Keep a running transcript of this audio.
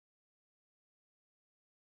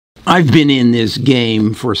I've been in this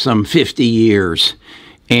game for some 50 years,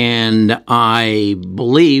 and I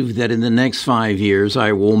believe that in the next 5 years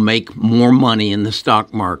I will make more money in the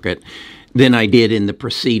stock market than I did in the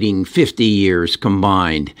preceding 50 years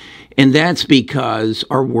combined. And that's because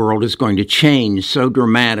our world is going to change so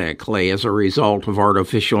dramatically as a result of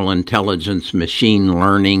artificial intelligence, machine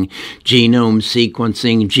learning, genome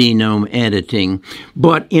sequencing, genome editing.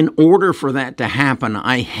 But in order for that to happen,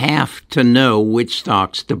 I have to know which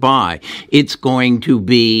stocks to buy. It's going to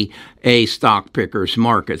be a stock picker's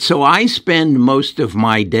market. So I spend most of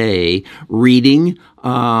my day reading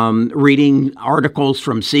articles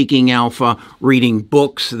from Seeking Alpha, reading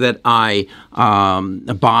books that I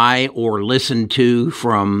buy or listen to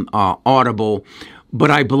from Audible. But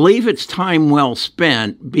I believe it's time well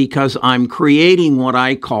spent because I'm creating what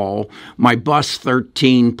I call my Bus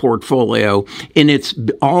 13 portfolio, and it's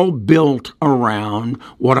all built around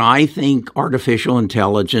what I think artificial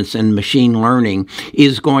intelligence and machine learning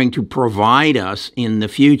is going to provide us in the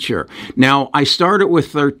future. Now, I started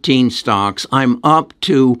with 13 stocks. I'm up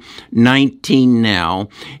to 19 now,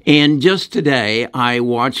 and just today I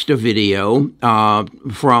watched a video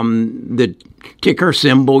from the ticker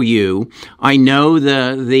symbol U. I know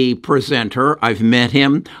the presenter. I've met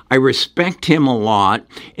him. I respect him a lot.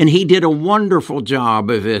 And he did a wonderful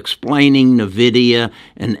job of explaining NVIDIA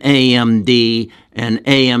and AMD and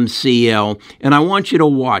AMCL. And I want you to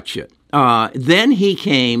watch it. Then he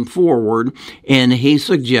came forward and he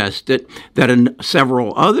suggested that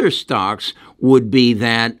several other stocks would be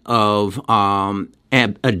that of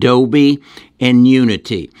Adobe and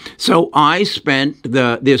Unity. So I spent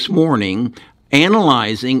this morning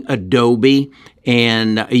analyzing Adobe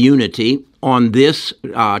and Unity on this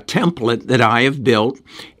template that I have built,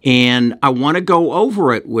 and I want to go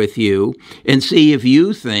over it with you and see if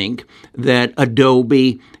you think that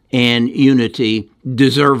Adobe and Unity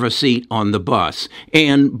deserve a seat on the bus.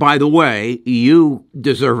 And by the way, you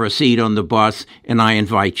deserve a seat on the bus, and I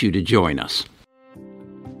invite you to join us.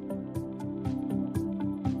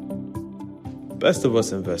 Best of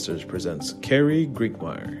Us Investors presents Kerry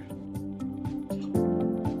Griegmeier.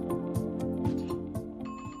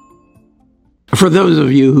 For those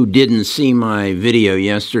of you who didn't see my video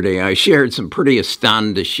yesterday, I shared some pretty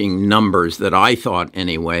astonishing numbers that I thought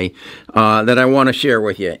anyway, that I want to share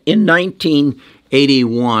with you. In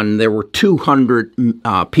 1981, there were 200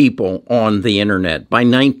 people on the internet. By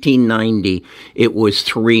 1990, it was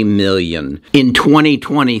 3 million. In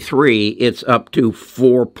 2023, it's up to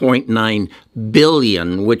 4.9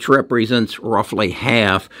 billion, which represents roughly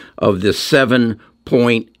half of the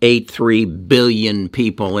 7.83 billion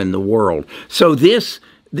people in the world. So this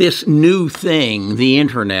new thing, the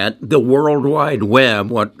internet, the World Wide Web,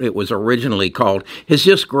 what it was originally called, has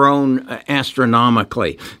just grown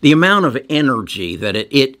astronomically. The amount of energy that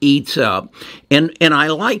it eats up, and I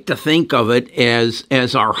like to think of it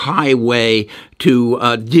as our highway to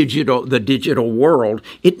the digital world.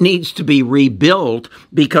 It needs to be rebuilt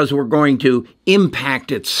because we're going to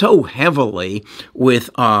impact it so heavily with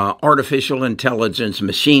artificial intelligence,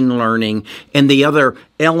 machine learning, and the other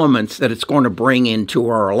elements that it's going to bring into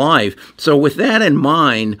our life. So with that in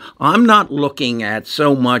mind, I'm not looking at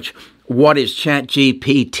so much what is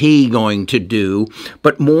ChatGPT going to do,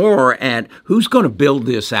 but more at who's going to build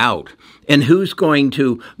this out and who's going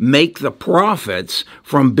to make the profits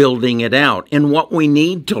from building it out. And what we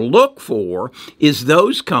need to look for is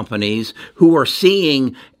those companies who are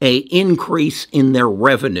seeing an increase in their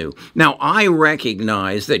revenue. Now, I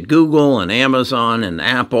recognize that Google and Amazon and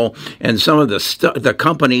Apple and some of the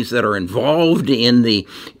companies that are involved in the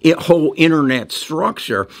whole internet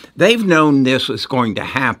structure, they've known this was going to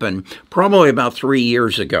happen probably about 3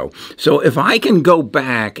 years ago. So if I can go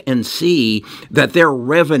back and see that their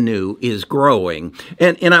revenue is growing,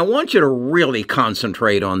 and I want you to really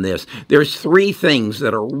concentrate on this. There's three numbers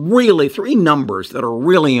that are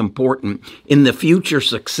really important in the future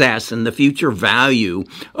success and the future value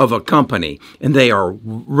of a company. And they are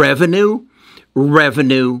revenue,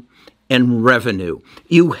 and revenue.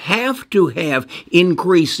 You have to have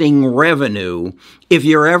increasing revenue if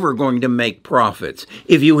you're ever going to make profits.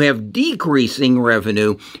 If you have decreasing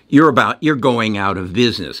revenue, you're going out of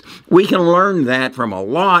business. We can learn that from a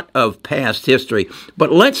lot of past history,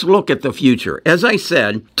 but let's look at the future. As I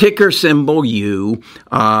said, ticker symbol U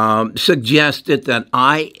suggested that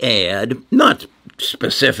I add, not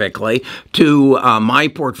specifically to my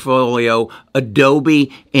portfolio,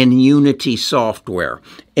 Adobe and Unity software.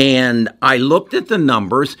 And I looked at the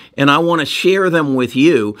numbers, and I want to share them with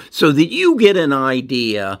you so that you get an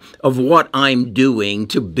idea of what I'm doing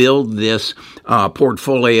to build this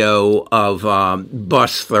portfolio of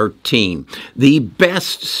Bus 13. The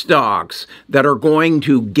best stocks that are going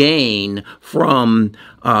to gain from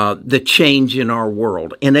the change in our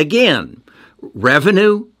world. And again,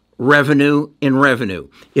 revenue, and revenue.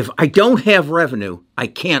 If I don't have revenue, I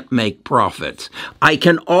can't make profits. I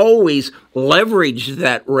can always leverage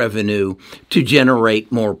that revenue to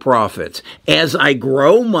generate more profits. As I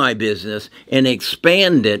grow my business and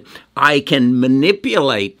expand it, I can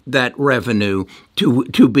manipulate that revenue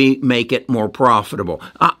to make it more profitable.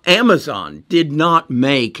 Amazon did not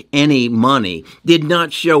make any money, did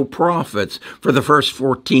not show profits for the first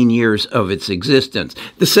 14 years of its existence.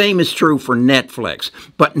 The same is true for Netflix,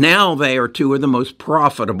 but now they are two of the most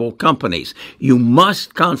profitable companies. You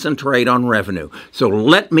must concentrate on revenue. So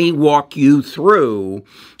let me walk you through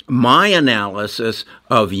my analysis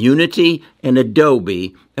of Unity and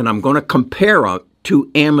Adobe, and I'm going to compare it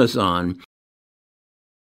to Amazon.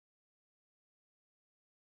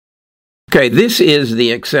 Okay, this is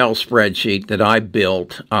the Excel spreadsheet that I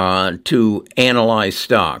built to analyze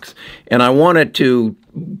stocks. And I wanted to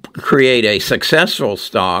create a successful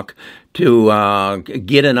stock to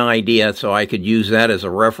get an idea so I could use that as a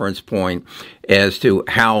reference point as to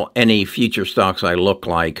how any future stocks I look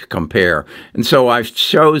like compare. And so I've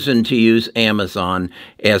chosen to use Amazon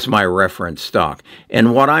as my reference stock.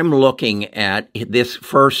 And what I'm looking at, this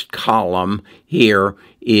first column here,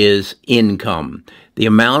 is income. The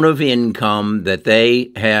amount of income that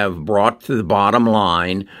they have brought to the bottom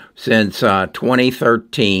line since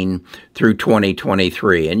 2013 through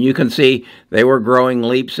 2023. And you can see they were growing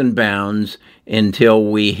leaps and bounds until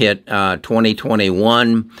we hit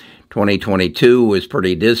 2021. 2022 was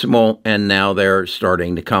pretty dismal, and now they're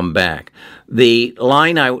starting to come back. The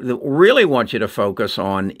line I really want you to focus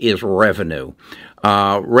on is revenue.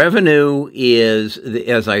 Revenue is,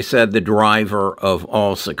 as I said, the driver of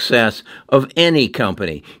all success of any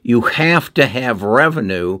company. You have to have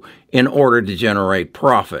revenue in order to generate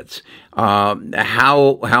profits.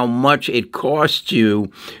 How much it costs you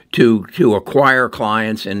to acquire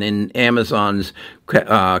clients, and in Amazon's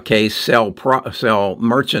case, sell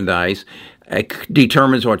merchandise,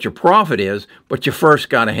 determines what your profit is, but you first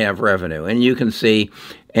got to have revenue. And you can see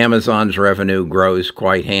Amazon's revenue grows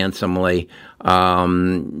quite handsomely,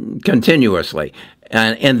 continuously.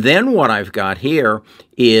 And then what I've got here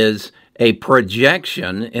is a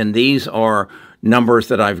projection, and these are numbers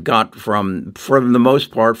that I've got from, for the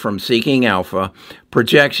most part, from Seeking Alpha,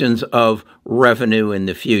 projections of revenue in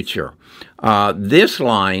the future. This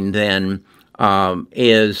line then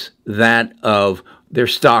is that of their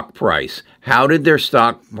stock price. How did their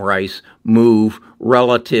stock price move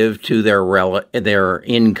relative to their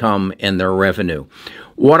income and their revenue?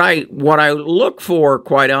 What I look for,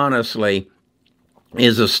 quite honestly,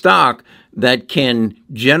 is a stock that can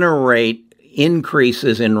generate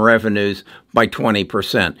increases in revenues by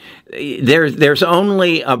 20%. There's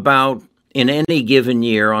only about, in any given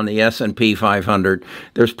year on the S&P 500,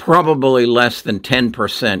 there's probably less than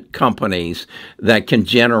 10% companies that can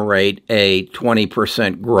generate a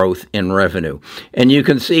 20% growth in revenue. And you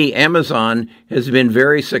can see Amazon has been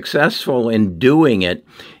very successful in doing it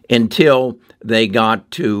until they got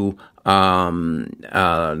to after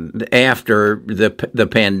the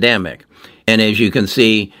pandemic. And as you can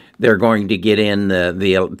see, they're going to get in the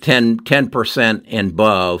 10% and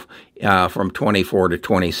above from 24 to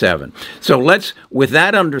 27. So with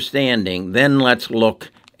that understanding, then let's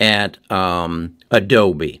look at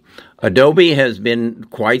Adobe. Adobe has been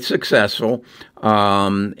quite successful,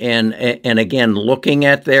 and again, looking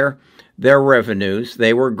at their revenues,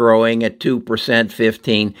 they were growing at 2%,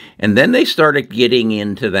 15%, and then they started getting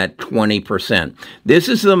into that 20%. This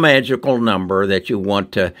is the magical number that you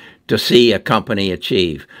want to see a company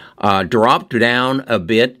achieve. Dropped down a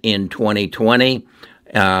bit in 2020,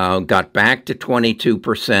 got back to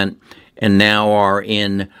 22%, and now are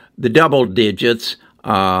in the double digits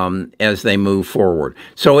as they move forward.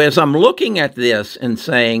 So as I'm looking at this and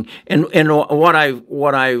saying, and what I've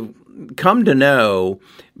come to know,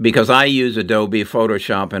 because I use Adobe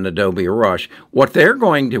Photoshop and Adobe Rush, what they're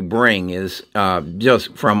going to bring is,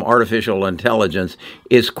 just from artificial intelligence,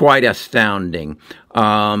 is quite astounding.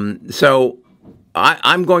 So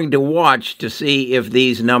I'm going to watch to see if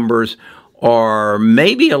these numbers are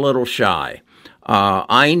maybe a little shy.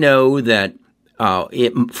 I know that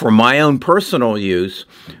for my own personal use,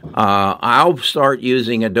 I'll start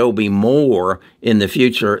using Adobe more in the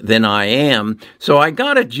future than I am. So I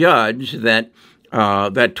got to judge that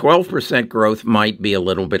that 12% growth might be a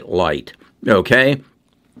little bit light. Okay,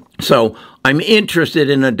 so I'm interested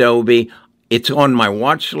in Adobe. It's on my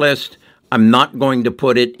watch list. I'm not going to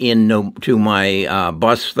put it into my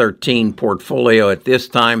BUS 13 portfolio at this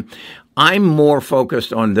time. I'm more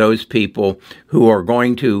focused on those people who are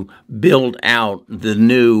going to build out the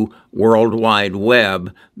new World Wide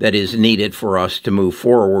Web that is needed for us to move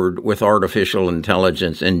forward with artificial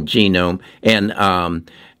intelligence and genome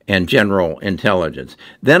and general intelligence.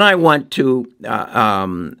 Then I went to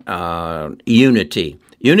Unity.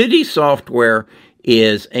 Unity Software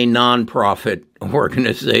is a nonprofit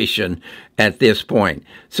organization at this point.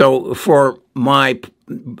 So for my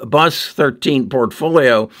BUS 13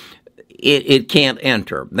 portfolio, it can't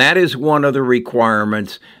enter. That is one of the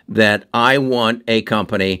requirements that I want a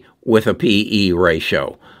company with a PE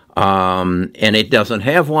ratio. And it doesn't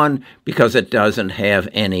have one because it doesn't have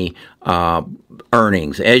any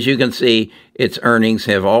earnings. As you can see, its earnings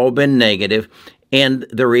have all been negative, and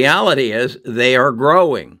the reality is they are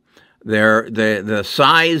growing. The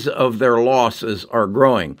size of their losses are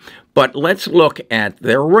growing. But let's look at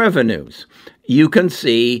their revenues. You can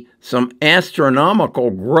see some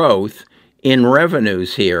astronomical growth in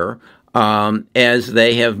revenues here as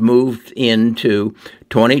they have moved into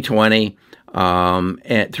 2020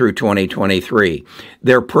 through 2023.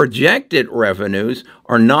 Their projected revenues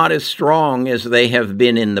are not as strong as they have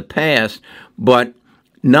been in the past, but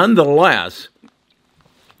nonetheless,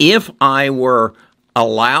 if I were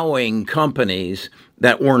allowing companies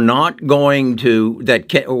that were not going to,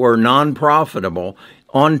 were non-profitable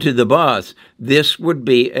onto the bus, this would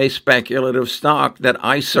be a speculative stock that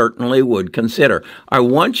I certainly would consider. I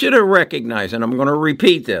want you to recognize, and I'm going to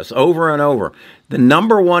repeat this over and over, the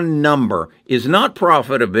number one number is not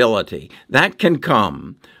profitability. That can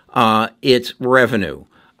come. It's revenue.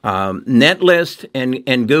 Netlist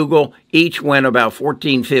and Google each went about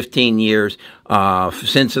 14, 15 years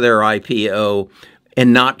since their IPO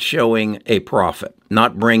and not showing a profit,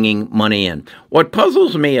 not bringing money in. What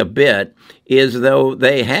puzzles me a bit is though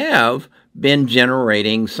they have been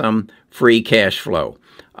generating some free cash flow,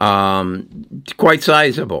 quite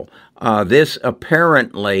sizable. This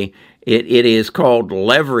apparently, it is called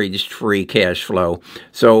leveraged free cash flow.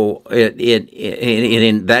 So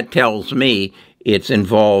that tells me it's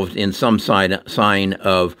involved in some sign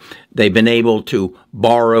of they've been able to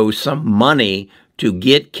borrow some money to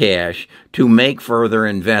get cash to make further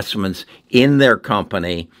investments in their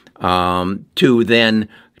company to then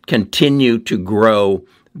continue to grow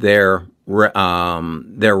their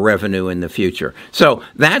revenue in the future. So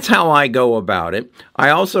that's how I go about it. I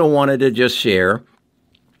also wanted to just share.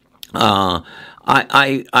 I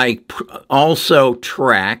also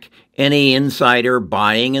track any insider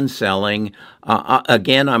buying and selling.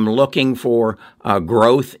 Again, I'm looking for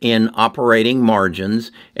growth in operating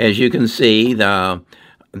margins. As you can see, the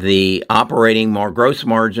gross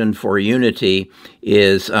margin for Unity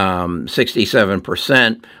is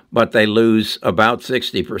 67%, but they lose about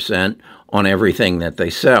 60% on everything that they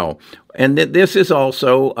sell. And this is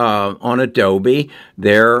also on Adobe.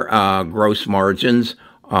 Their gross margins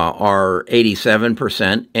are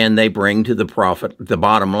 87%, and they bring to the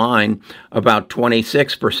bottom line, about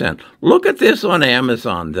 26%. Look at this on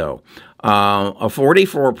Amazon, though. A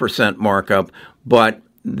 44% markup, but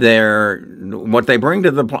what they bring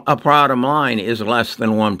to the bottom line is less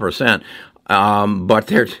than 1%.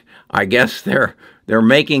 But I guess they're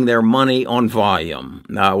making their money on volume.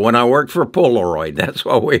 When I worked for Polaroid, that's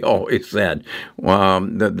what we always said.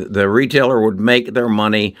 The retailer would make their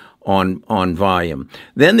money on volume.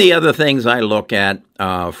 Then the other things I look at,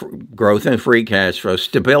 growth in free cash flow,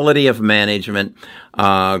 stability of management,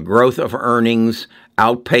 growth of earnings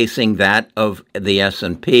outpacing that of the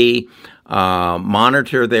S&P,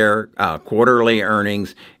 monitor their quarterly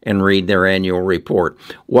earnings, and read their annual report.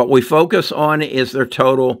 What we focus on is their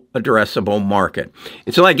total addressable market.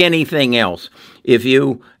 It's like anything else. If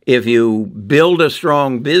you build a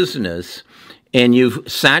strong business and you've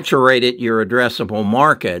saturated your addressable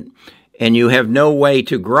market and you have no way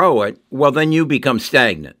to grow it, well, then you become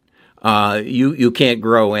stagnant. You can't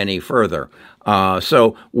grow any further.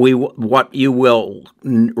 So how you will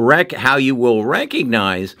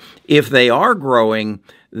recognize if they are growing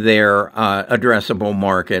their addressable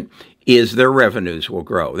market is their revenues will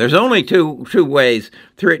grow. There's only two or three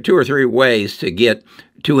ways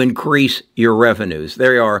to increase your revenues.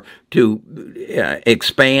 They are to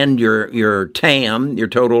expand your TAM, your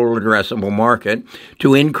total addressable market,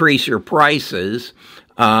 to increase your prices,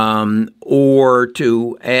 or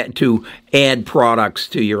to add products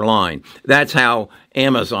to your line. That's how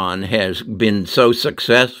Amazon has been so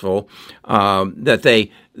successful that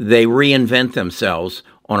they reinvent themselves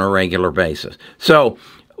on a regular basis. So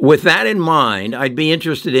with that in mind, I'd be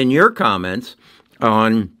interested in your comments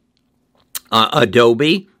on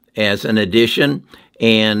Adobe as an addition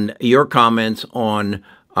and your comments on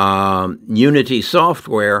Unity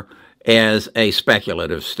Software as a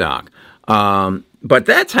speculative stock. But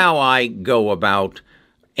that's how I go about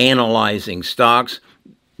analyzing stocks.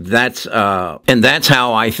 That's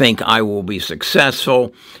how I think I will be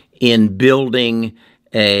successful in building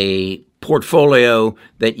a portfolio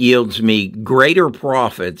that yields me greater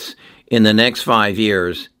profits in the next 5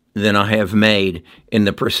 years than I have made in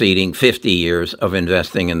the preceding 50 years of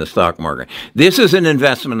investing in the stock market. This is an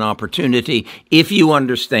investment opportunity if you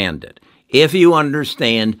understand it. If you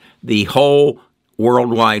understand the whole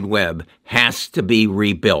World Wide Web has to be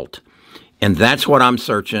rebuilt. And that's what I'm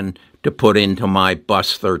searching to put into my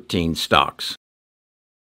Bus 13 stocks.